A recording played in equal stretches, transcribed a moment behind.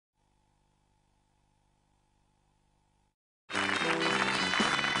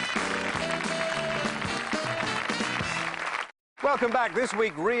Welcome back. This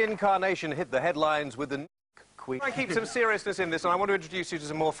week, Reincarnation hit the headlines with the Queen. I keep some seriousness in this, and I want to introduce you to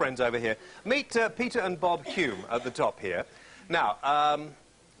some more friends over here. Meet Peter and Bob Hume at the top here. Now,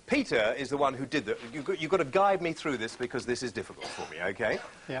 Peter is the one who did the... You've got to guide me through this because this is difficult for me, OK?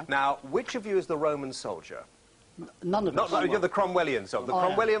 Yeah. Now, which of you is the Roman soldier? None of us. You're the Cromwellian soldier, the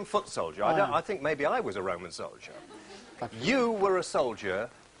Cromwellian foot soldier. I think maybe I was a Roman soldier. You were a soldier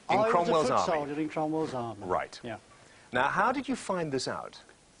in Cromwell's army. I was a foot soldier in Cromwell's army. Right. Yeah. Now, how did you find this out?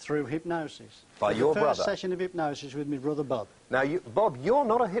 Through hypnosis. By your brother? The first session of hypnosis with my brother Bob. Now, Bob, you're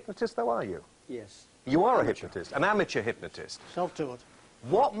not a hypnotist, though, are you? Yes. You are a hypnotist, an amateur hypnotist. Self-taught.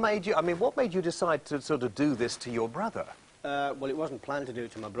 What made you decide to sort of do this to your brother? Well, it wasn't planned to do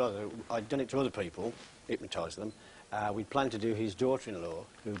it to my brother. I'd done it to other people, hypnotised them. We'd planned to do his daughter-in-law,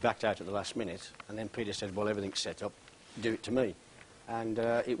 who backed out at the last minute, and then Peter said, well, everything's set up, do it to me. And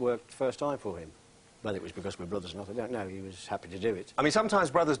it worked first time for him. Whether it was because we're brothers or not, I don't know. He was happy to do it. I mean,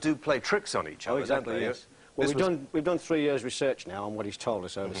 sometimes brothers do play tricks on each other, exactly, don't they? Yes. Well, we've done 3 years research now on what he's told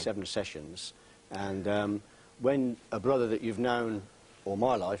us over 7 sessions. And when a brother that you've known, all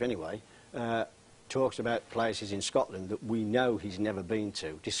my life anyway, talks about places in Scotland that we know he's never been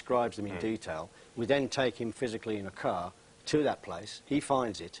to, describes them in detail, we then take him physically in a car to that place. He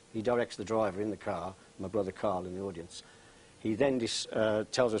finds it. He directs the driver in the car, my brother Carl in the audience. He then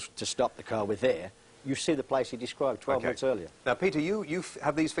tells us to stop the car. We're there. You see the place he described 12 months earlier. Now, Peter, you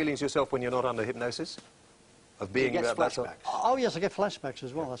have these feelings yourself when you're not under hypnosis? Of being... He gets flashbacks. Oh, yes, I get flashbacks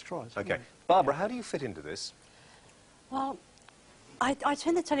as well, that's right. OK. Barbara, how do you fit into this? Well, I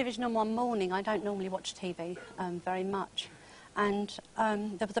turn the television on one morning. I don't normally watch TV very much. And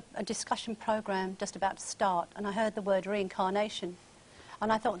there was a discussion programme just about to start, and I heard the word reincarnation.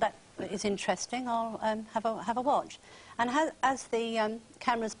 And I thought, that is interesting, I'll have a watch. And as the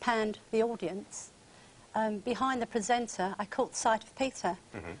cameras panned the audience, behind the presenter, I caught sight of Peter.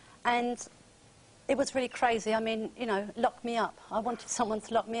 And it was really crazy. I mean, you know, lock me up. I wanted someone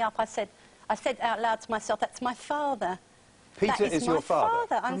to lock me up. I said out loud to myself, that's my father. Peter is your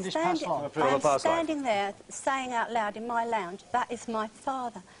father? I'm standing there saying out loud in my lounge, that is my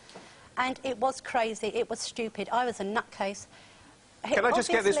father. And it was crazy, it was stupid. I was a nutcase. Can I just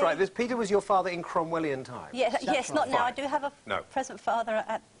get this right? Peter was your father in Cromwellian times? Yeah, yes, not now. I do have a No. present father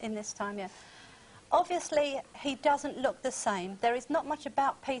in this time, yeah. Obviously, he doesn't look the same. There is not much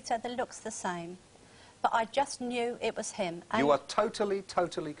about Peter that looks the same. But I just knew it was him. And you are totally,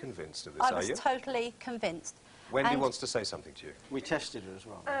 totally convinced of this, are you? I was totally convinced. Wendy wants to say something to you. We tested it as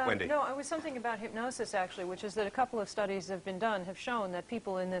well. Wendy? No, it was something about hypnosis, actually, which is that a couple of studies have been done, have shown that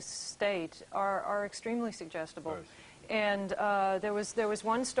people in this state are extremely suggestible. Right. And there was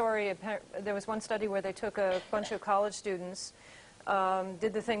one study where they took a bunch of college students,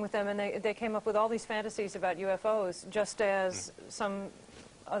 did the thing with them, and they came up with all these fantasies about UFOs, just as some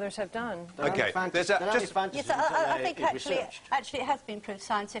others have done. OK, yes, I think actually it has been proved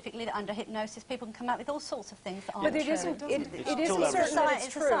scientifically that under hypnosis people can come up with all sorts of things that aren't true. But it isn't certain that it's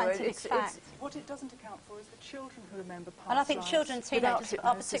true. It's fact. What it doesn't account for is the children who remember past And I think children and teenagers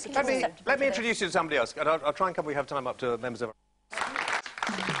are particularly susceptible. Let me introduce you to somebody else, and I'll try and cover we have time up to members of...